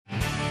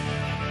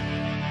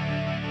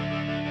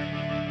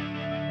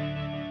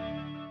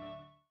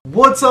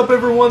What's up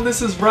everyone,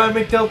 this is Ryan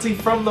McNulty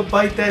from the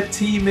Byte That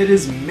Team. It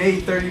is May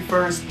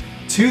 31st,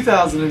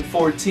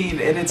 2014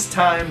 and it's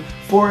time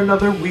for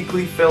another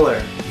weekly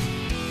filler.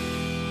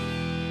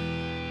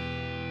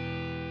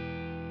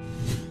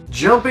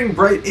 Jumping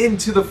right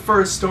into the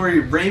first story,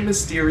 Rey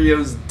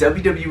Mysterio's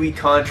WWE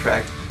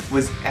contract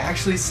was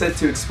actually set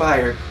to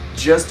expire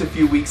just a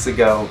few weeks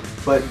ago,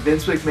 but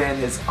Vince McMahon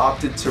has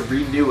opted to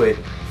renew it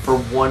for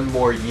one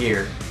more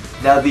year.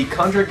 Now, the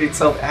contract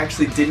itself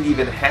actually didn't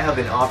even have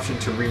an option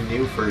to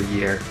renew for a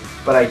year,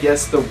 but I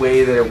guess the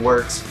way that it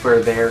works for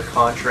their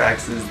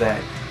contracts is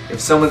that if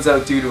someone's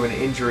out due to an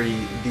injury,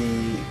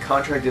 the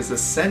contract is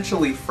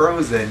essentially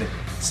frozen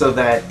so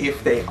that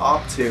if they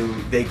opt to,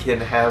 they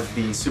can have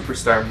the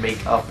superstar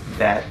make up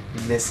that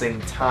missing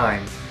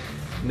time.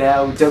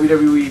 Now,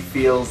 WWE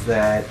feels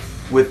that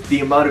with the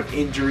amount of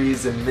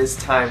injuries and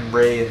missed time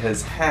Rey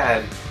has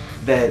had,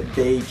 that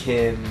they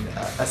can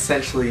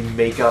essentially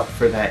make up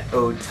for that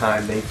owed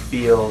time. They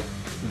feel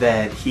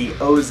that he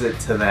owes it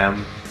to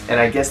them,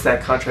 and I guess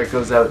that contract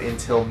goes out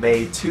until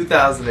May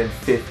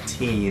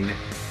 2015.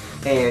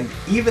 And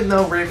even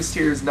though Rey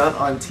Mysterio is not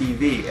on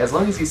TV, as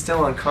long as he's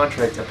still on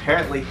contract,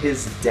 apparently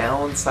his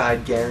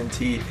downside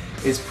guarantee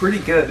is pretty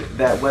good,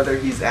 that whether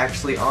he's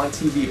actually on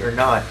TV or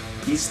not,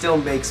 he still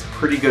makes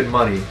pretty good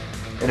money.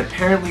 And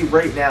apparently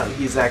right now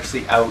he's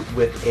actually out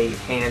with a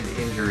hand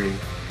injury.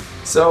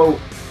 So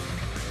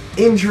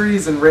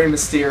injuries and Rey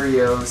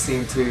Mysterio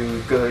seem to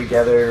go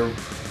together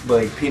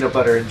like peanut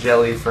butter and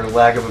jelly, for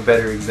lack of a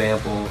better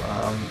example.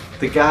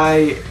 The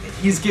guy,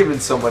 he's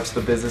given so much to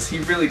the business, he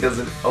really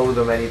doesn't owe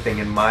them anything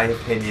in my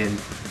opinion.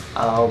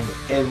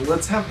 And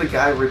let's have the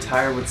guy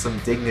retire with some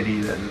dignity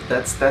then.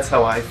 That's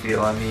how I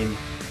feel. I mean,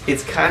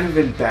 it's kind of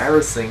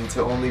embarrassing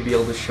to only be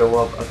able to show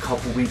up a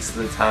couple weeks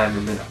at a time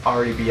and then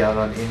already be out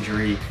on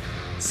injury.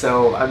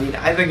 So, I mean,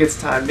 I think it's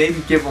time. Maybe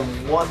give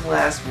him one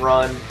last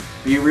run,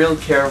 be real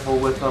careful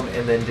with him,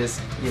 and then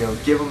just,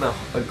 give him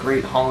a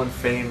great Hall of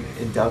Fame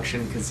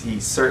induction, because he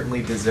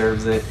certainly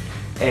deserves it.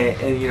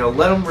 And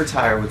let him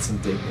retire with some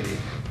dignity.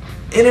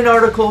 In an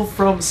article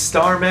from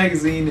Star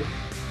Magazine,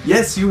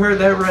 yes, you heard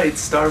that right,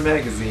 Star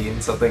Magazine,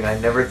 something I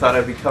never thought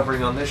I'd be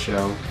covering on this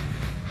show.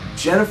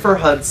 Jennifer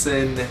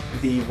Hudson,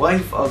 the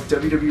wife of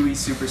WWE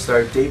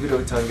superstar David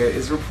Otunga,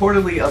 is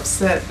reportedly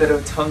upset that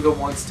Otunga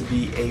wants to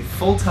be a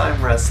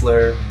full-time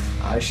wrestler.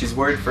 She's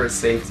worried for his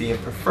safety and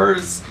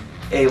prefers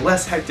a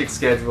less hectic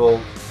schedule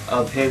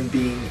of him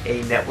being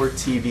a network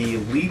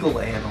TV legal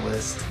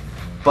analyst.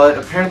 But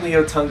apparently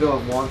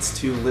Otunga wants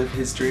to live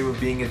his dream of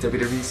being a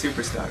WWE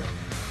superstar.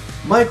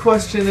 My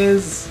question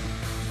is,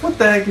 what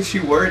the heck is she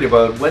worried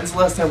about? When's the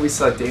last time we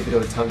saw David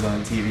Otunga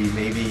on TV?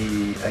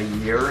 Maybe a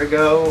year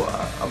ago?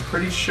 I'm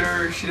pretty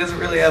sure she doesn't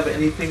really have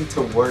anything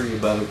to worry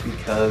about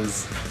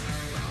because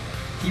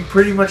he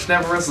pretty much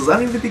never wrestles. I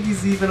don't even think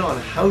he's even on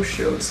house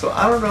shows, so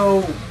I don't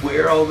know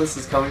where all this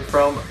is coming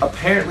from.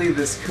 Apparently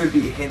this could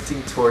be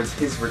hinting towards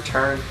his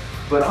return,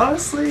 but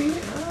honestly,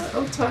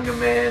 Otunga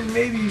man,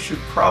 maybe you should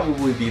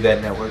probably be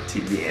that network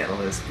TV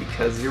analyst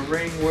because your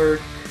ring work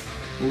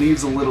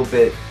leaves a little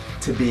bit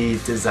to be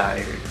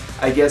desired.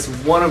 I guess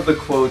one of the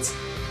quotes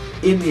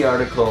in the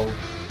article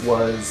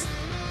was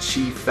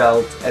she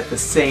felt at the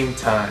same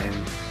time,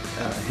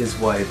 his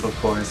wife of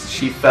course,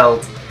 she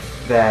felt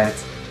that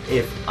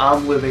if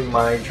I'm living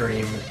my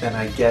dream, then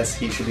I guess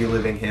he should be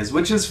living his,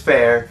 which is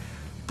fair.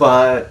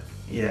 But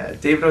yeah,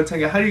 David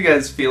Otunga, how do you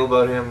guys feel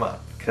about him?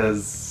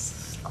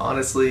 Because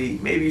honestly,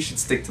 maybe you should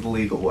stick to the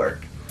legal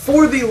work.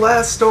 For the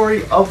last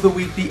story of the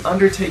week, The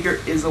Undertaker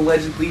is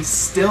allegedly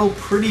still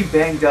pretty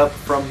banged up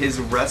from his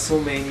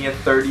WrestleMania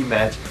 30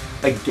 match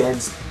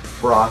against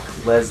Brock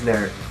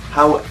Lesnar.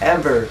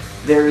 However,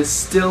 there is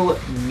still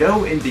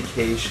no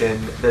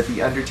indication that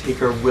The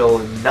Undertaker will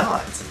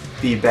not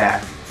be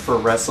back for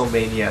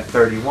WrestleMania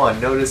 31.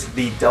 Notice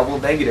the double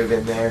negative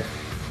in there.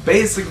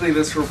 Basically,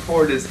 this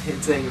report is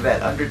hinting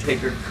that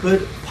Undertaker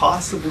could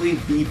possibly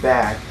be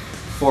back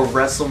for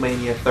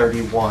WrestleMania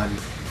 31.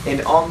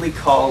 And on the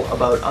call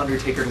about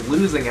Undertaker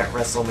losing at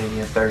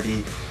WrestleMania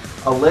 30,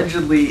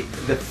 allegedly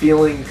the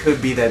feeling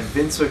could be that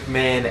Vince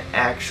McMahon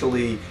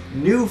actually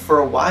knew for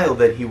a while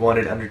that he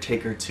wanted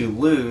Undertaker to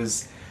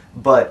lose,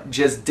 but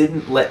just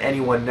didn't let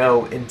anyone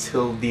know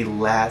until the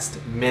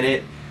last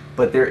minute.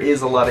 But there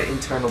is a lot of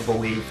internal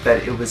belief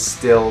that it was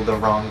still the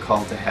wrong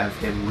call to have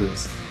him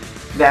lose.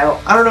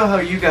 Now, I don't know how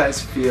you guys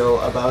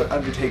feel about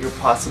Undertaker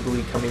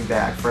possibly coming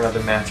back for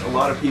another match. A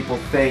lot of people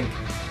think,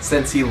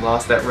 since he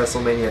lost at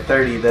WrestleMania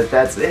 30, that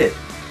that's it.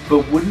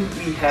 But wouldn't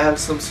we have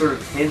some sort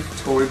of hint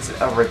towards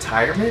a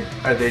retirement?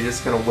 Are they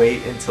just going to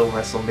wait until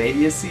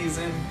WrestleMania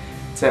season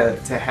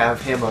to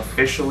have him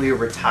officially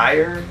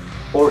retire?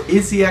 Or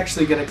is he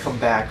actually going to come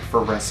back for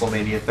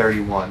WrestleMania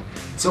 31?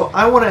 So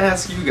I want to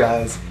ask you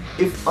guys,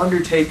 if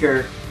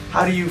Undertaker,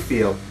 how do you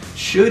feel?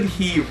 Should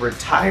he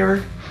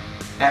retire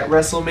at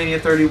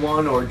WrestleMania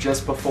 31 or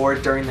just before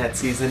it during that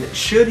season?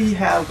 Should he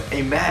have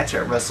a match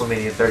at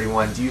WrestleMania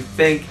 31? Do you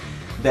think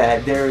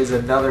that there is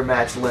another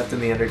match left in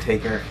The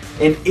Undertaker?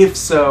 And if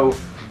so,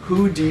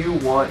 who do you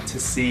want to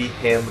see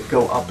him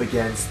go up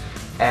against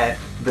at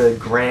the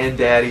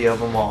granddaddy of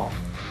them all.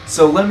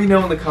 So let me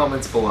know in the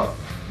comments below.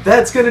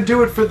 That's gonna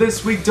do it for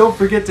this week. Don't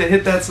forget to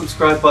hit that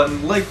subscribe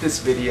button, like this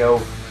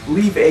video,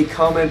 leave a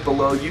comment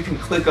below. You can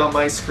click on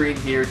my screen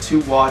here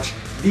to watch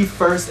the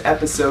first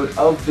episode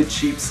of The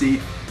Cheap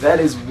Seat. That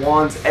is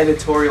Juan's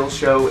editorial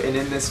show, and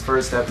in this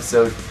first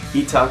episode,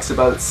 he talks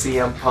about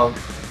CM Punk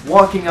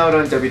walking out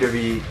on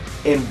WWE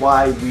and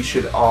why we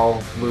should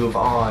all move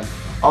on.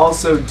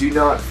 Also, do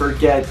not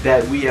forget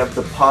that we have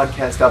the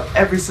podcast up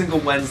every single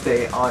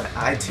Wednesday on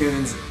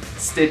iTunes,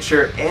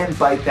 Stitcher, and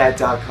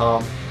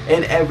ByteThat.com,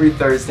 and every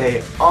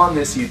Thursday on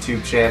this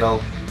YouTube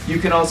channel. You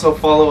can also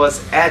follow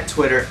us at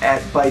Twitter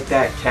at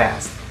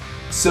ByteThatCast.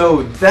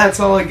 So that's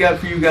all I got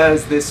for you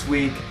guys this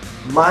week.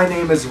 My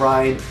name is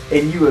Ryan,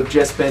 and you have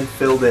just been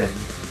filled in.